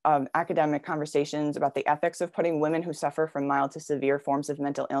academic conversations about the ethics of putting women who suffer from mild to severe forms of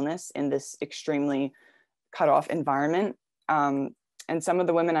mental illness in this extremely cut off environment. And some of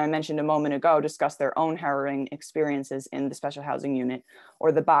the women I mentioned a moment ago discussed their own harrowing experiences in the special housing unit,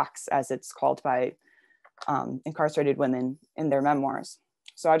 or the box as it's called by incarcerated women in their memoirs.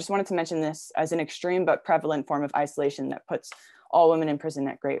 So I just wanted to mention this as an extreme but prevalent form of isolation that puts all women in prison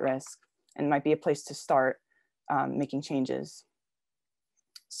at great risk, and might be a place to start making changes.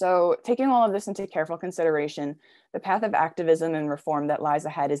 So taking all of this into careful consideration, the path of activism and reform that lies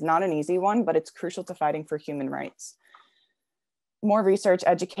ahead is not an easy one, but it's crucial to fighting for human rights. More research,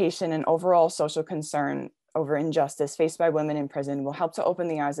 education, and overall social concern over injustice faced by women in prison will help to open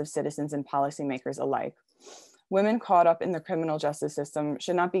the eyes of citizens and policymakers alike. Women caught up in the criminal justice system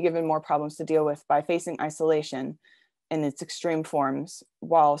should not be given more problems to deal with by facing isolation in its extreme forms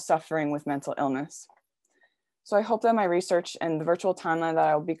while suffering with mental illness. So I hope that my research and the virtual timeline that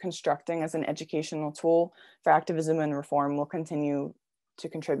I will be constructing as an educational tool for activism and reform will continue to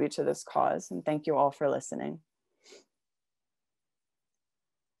contribute to this cause. And thank you all for listening.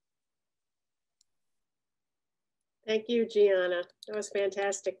 Thank you, Gianna. That was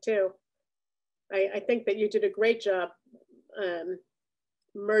fantastic too. I think that you did a great job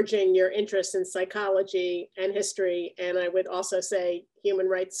merging your interest in psychology and history, and I would also say human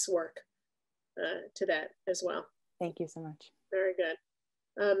rights work to that as well. Thank you so much. Very good.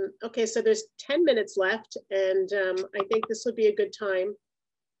 Okay, so there's 10 minutes left, and I think this would be a good time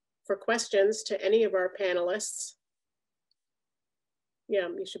for questions to any of our panelists. Yeah,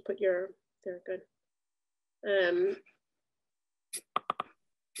 you should put your, they're good.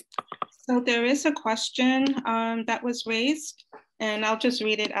 So there is a question that was raised, and I'll just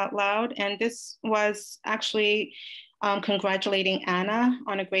read it out loud. And this was actually congratulating Anna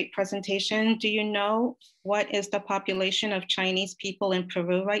on a great presentation. Do you know what is the population of Chinese people in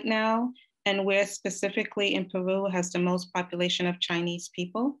Peru right now? And where specifically in Peru has the most population of Chinese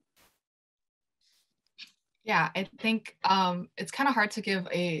people? Yeah, I think it's kind of hard to give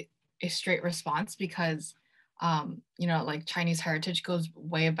a straight response because you know, like Chinese heritage goes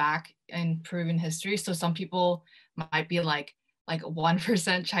way back in Peruvian history. So some people might be like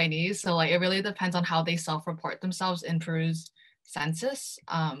 1% Chinese. So like it really depends on how they self-report themselves in Peru's census.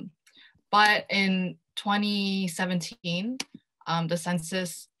 But in 2017, The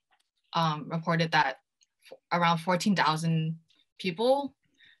census reported that around 14,000 people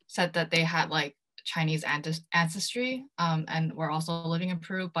said that they had like Chinese ancestry and were also living in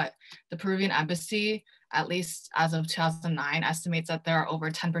Peru, but the Peruvian embassy, at least as of 2009, estimates that there are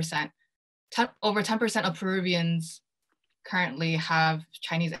over 10% of Peruvians currently have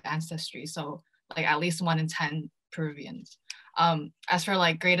Chinese ancestry. So like at least 1 in 10 Peruvians. As for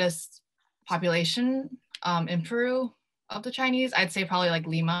like greatest population in Peru of the Chinese, I'd say probably like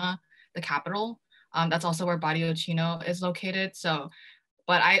Lima, the capital. That's also where Barrio Chino is located. So,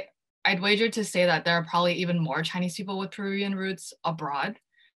 but I'd wager to say that there are probably even more Chinese people with Peruvian roots abroad,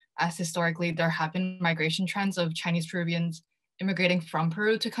 as historically there have been migration trends of Chinese Peruvians immigrating from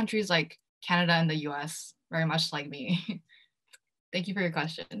Peru to countries like Canada and the US, very much like me. Thank you for your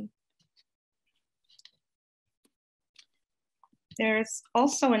question. There's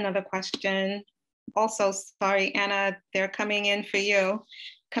also another question. Also, sorry, Anna, they're coming in for you.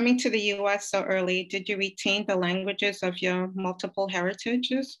 Coming to the US so early, did you retain the languages of your multiple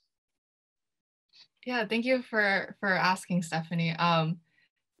heritages? Yeah, thank you for asking, Stephanie.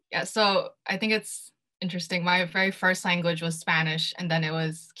 Yeah, so I think it's interesting. My very first language was Spanish, and then it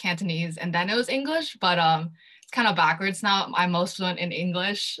was Cantonese, and then it was English, but it's kind of backwards now. I'm most fluent in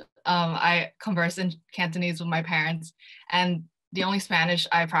English. I converse in Cantonese with my parents, and the only Spanish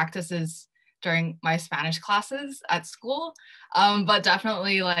I practice is during my Spanish classes at school. But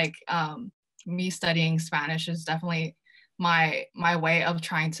definitely like me studying Spanish is definitely my way of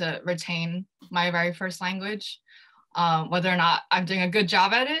trying to retain my very first language. Whether or not I'm doing a good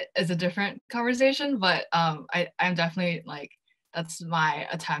job at it is a different conversation, but I'm definitely like, that's my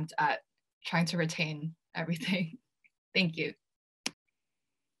attempt at trying to retain everything. Thank you.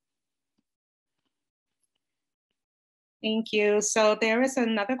 Thank you. So there is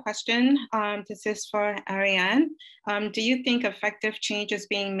another question. This is for Ariane. Do you think effective change is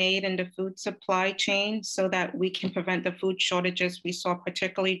being made in the food supply chain so that we can prevent the food shortages we saw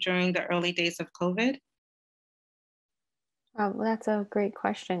particularly during the early days of COVID? Well, that's a great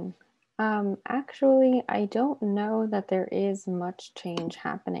question. Actually, I don't know that there is much change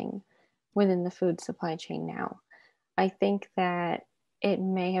happening within the food supply chain now. I think that it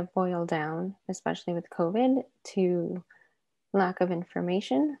may have boiled down, especially with COVID, to lack of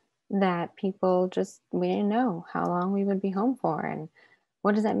information, that people just, we didn't know how long we would be home for. And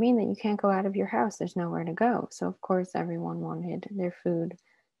what does that mean that you can't go out of your house? There's nowhere to go. So of course, everyone wanted their food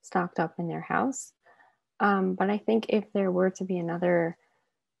stocked up in their house. But I think if there were to be another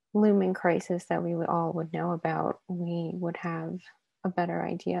looming crisis that we all would know about, we would have a better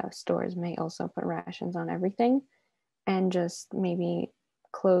idea. Stores may also put rations on everything and just maybe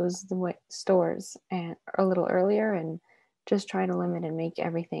close the stores and a little earlier and just try to limit and make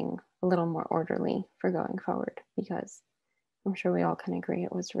everything a little more orderly for going forward, because I'm sure we all can agree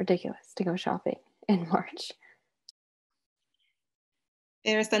it was ridiculous to go shopping in March.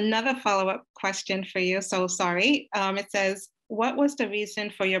 There's another follow-up question for you, so sorry. It says, what was the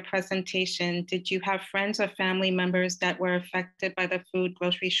reason for your presentation? Did you have friends or family members that were affected by the food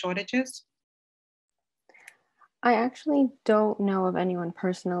grocery shortages? I actually don't know of anyone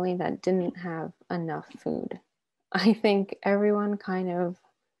personally that didn't have enough food. I think everyone kind of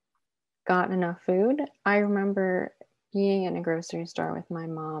got enough food. I remember being in a grocery store with my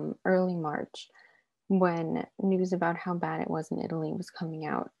mom early March when news about how bad it was in Italy was coming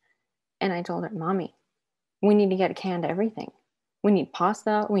out. And I told her, Mommy, we need to get canned everything. We need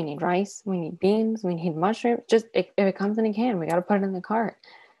pasta, we need rice, we need beans, we need mushrooms. Just if it comes in a can, we got to put it in the cart.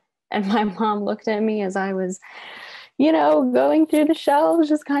 And my mom looked at me as I was, going through the shelves,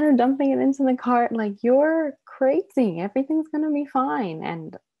 just kind of dumping it into the cart, like, you're crazy. Everything's going to be fine.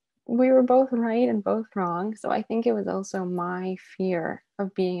 And we were both right and both wrong. So I think it was also my fear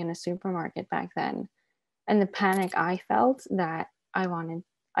of being in a supermarket back then and the panic I felt that I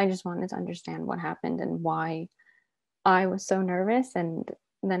just wanted to understand what happened and why I was so nervous. And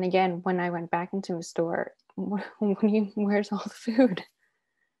then again, when I went back into a store, where's all the food?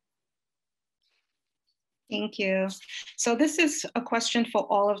 Thank you. So this is a question for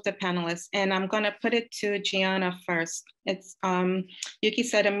all of the panelists, and I'm going to put it to Gianna first. It's Yuki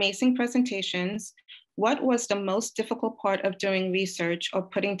said, amazing presentations. What was the most difficult part of doing research or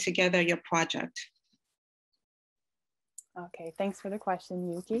putting together your project? Okay, thanks for the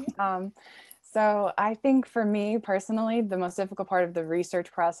question, Yuki. So I think for me personally, the most difficult part of the research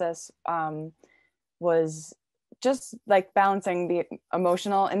process was just like balancing the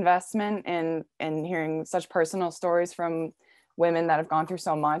emotional investment in hearing such personal stories from women that have gone through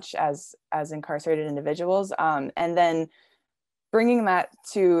so much as incarcerated individuals, and then bringing that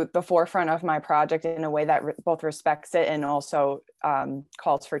to the forefront of my project in a way that both respects it and also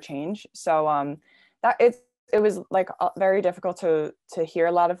calls for change. So that it was like very difficult to hear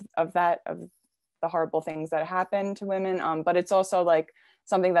a lot of the horrible things that happen to women, but it's also like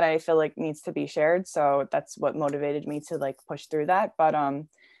something that I feel like needs to be shared. So that's what motivated me to like push through that. But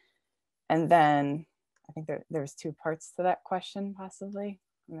and then I think there's two parts to that question, possibly.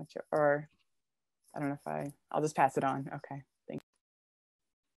 I'm not sure, or I don't know if I'll just pass it on. Okay, thank you.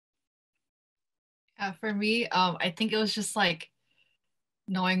 Yeah, for me, I think it was just like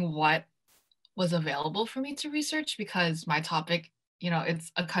knowing what was available for me to research, because my topic,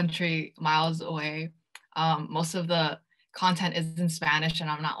 it's a country miles away. Most of the content is in Spanish, and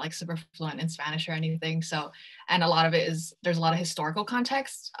I'm not like super fluent in Spanish or anything. So, and a lot of it is, there's a lot of historical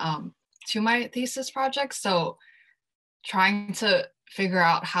context to my thesis project. So trying to figure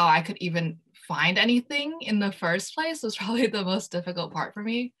out how I could even find anything in the first place was probably the most difficult part for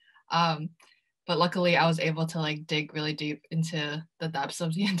me. But luckily I was able to like dig really deep into the depths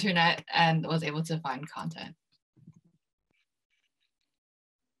of the internet and was able to find content.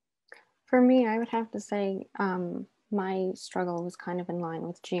 For me, I would have to say my struggle was kind of in line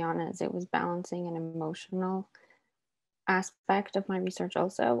with Gianna's. It was balancing an emotional aspect of my research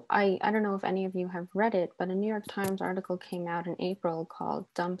also. I don't know if any of you have read it, but a New York Times article came out in April called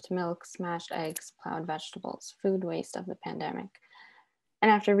 "Dumped Milk, Smashed Eggs, Plowed Vegetables, Food Waste of the Pandemic." And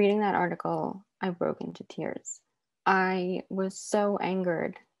after reading that article, I broke into tears. I was so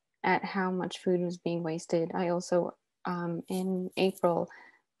angered at how much food was being wasted. I also, in April,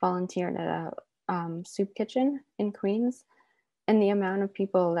 volunteered at a soup kitchen in Queens, and the amount of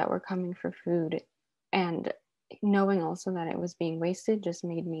people that were coming for food and knowing also that it was being wasted just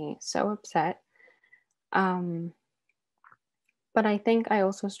made me so upset. But I think I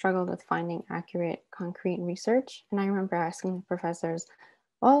also struggled with finding accurate, concrete research. And I remember asking the professors,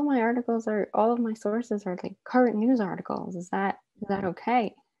 all of my sources are like current news articles. Is that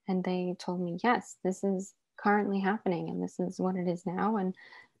okay? And they told me, yes, this is currently happening and this is what it is now. And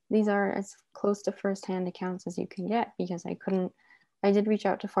these are as close to firsthand accounts as you can get, because I did reach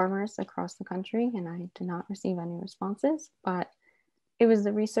out to farmers across the country and I did not receive any responses, but it was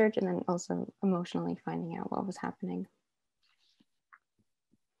the research and then also emotionally finding out what was happening.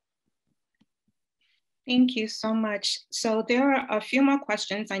 Thank you so much. So there are a few more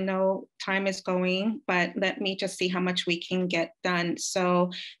questions. I know time is going, but let me just see how much we can get done.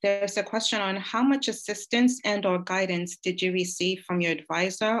 So there's a question on how much assistance and or guidance did you receive from your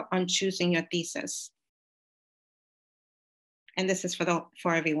advisor on choosing your thesis? And this is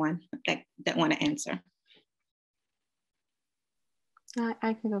for everyone that want to answer.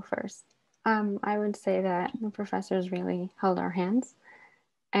 I can go first. I would say that the professors really held our hands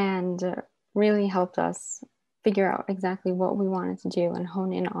and really helped us figure out exactly what we wanted to do and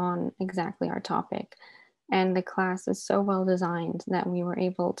hone in on exactly our topic. And the class is so well designed that we were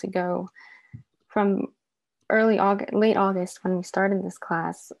able to go from late August when we started this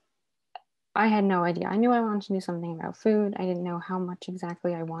class. I had no idea. I knew I wanted to do something about food. I didn't know how much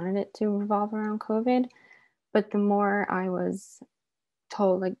exactly I wanted it to revolve around COVID. But the more I was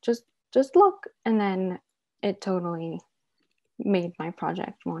told, like, just look, and then it totally made my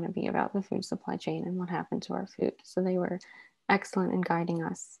project want to be about the food supply chain and what happened to our food. So they were excellent in guiding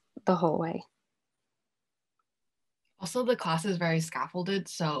us the whole way. Also, the class is very scaffolded,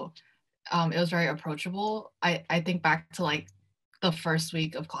 so it was very approachable. I think back to like the first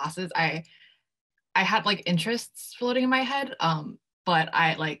week of classes, I had like interests floating in my head, but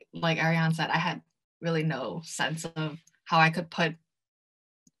I like Ariane said, I had really no sense of how I could put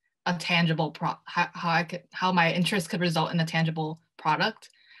a tangible how my interest could result in a tangible product.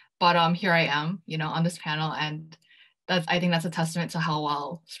 But here I am, on this panel, and I think that's a testament to how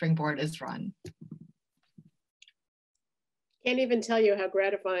well Springboard is run. Can't even tell you how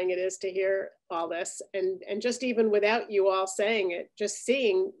gratifying it is to hear all this, and just even without you all saying it, just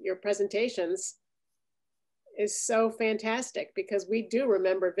seeing your presentations is so fantastic, because we do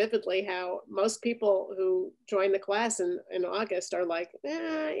remember vividly how most people who join the class in August are like,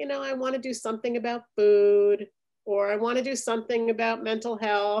 I want to do something about food, or I want to do something about mental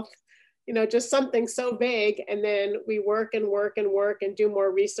health, just something so vague. And then we work and work and work and do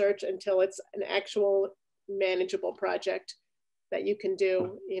more research until it's an actual manageable project that you can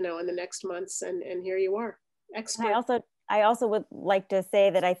do, in the next months. And here you are. Excellent. I also would like to say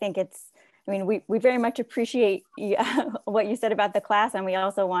that I think we very much appreciate what you said about the class, and we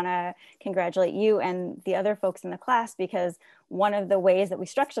also want to congratulate you and the other folks in the class, because one of the ways that we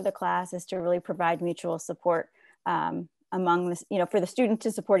structure the class is to really provide mutual support among this, for the students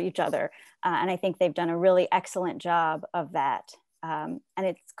to support each other. And I think they've done a really excellent job of that. And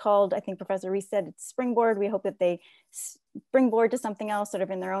it's called, I think Professor Reese said, it's Springboard. We hope that they springboard to something else sort of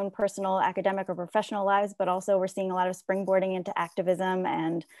in their own personal, academic, or professional lives, but also we're seeing a lot of springboarding into activism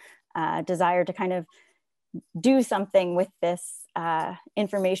and desire to kind of do something with this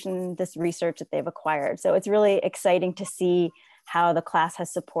information, this research that they've acquired. So it's really exciting to see how the class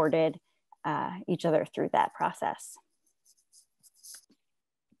has supported each other through that process.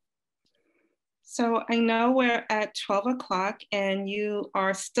 So I know we're at 12 o'clock and you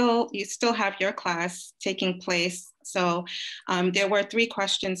still have your class taking place. So there were 3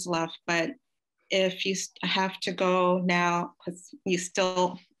 questions left, but if you have to go now, because you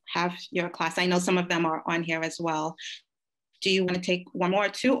still have your class, I know some of them are on here as well. Do you want to take one more or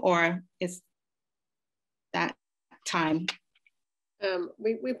 2, or is that time?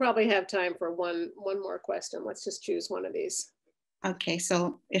 We probably have time for one more question. Let's just choose one of these. Okay,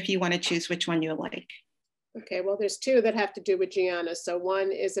 so if you want to choose which one you like. Okay, well, there's 2 that have to do with Gianna. So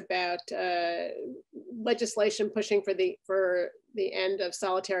one is about legislation pushing for the end of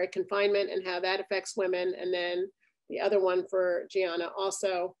solitary confinement and how that affects women. And then the other one for Gianna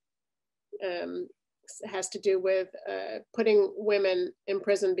also has to do with putting women in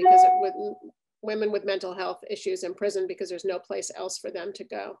prison because with women with mental health issues in prison because there's no place else for them to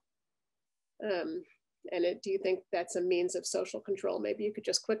go. And do you think that's a means of social control? Maybe you could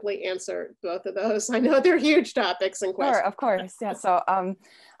just quickly answer both of those. I know they're huge topics and questions. Sure, of course. Yeah. So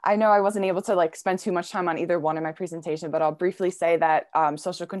I know I wasn't able to spend too much time on either one in my presentation, but I'll briefly say that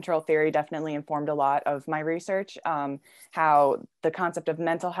social control theory definitely informed a lot of my research. How the concept of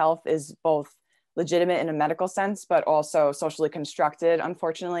mental health is both legitimate in a medical sense, but also socially constructed,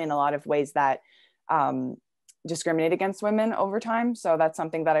 unfortunately, in a lot of ways that discriminate against women over time. So that's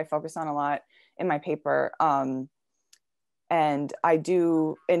something that I focus on a lot in my paper. And I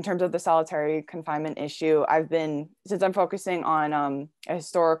do, in terms of the solitary confinement issue, since I'm focusing on a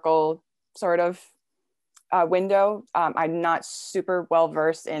historical sort of window, I'm not super well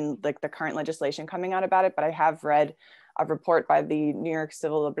versed in the current legislation coming out about it, but I have read a report by the New York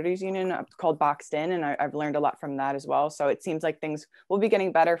Civil Liberties Union called Boxed In, and I've learned a lot from that as well. So it seems like things will be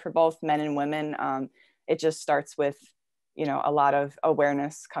getting better for both men and women. It just starts with, a lot of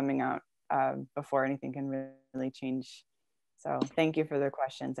awareness coming out before anything can really change. So thank you for the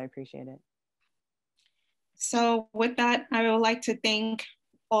questions. I appreciate it. So with that, I would like to thank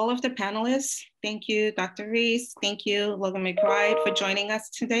all of the panelists. Thank you, Dr. Reese. Thank you, Logan McBride, for joining us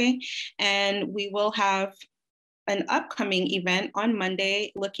today. And we will have an upcoming event on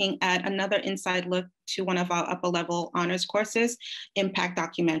Monday looking at another inside look to one of our upper level honors courses, Impact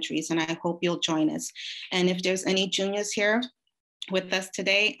Documentaries, and I hope you'll join us. And if there's any juniors here with us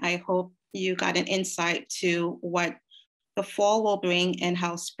today, I hope you got an insight to what the fall will bring and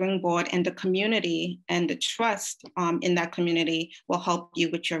how Springboard and the community and the trust in that community will help you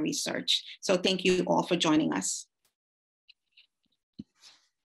with your research. So thank you all for joining us.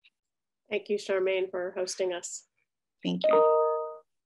 Thank you, Charmaine, for hosting us. Thank you.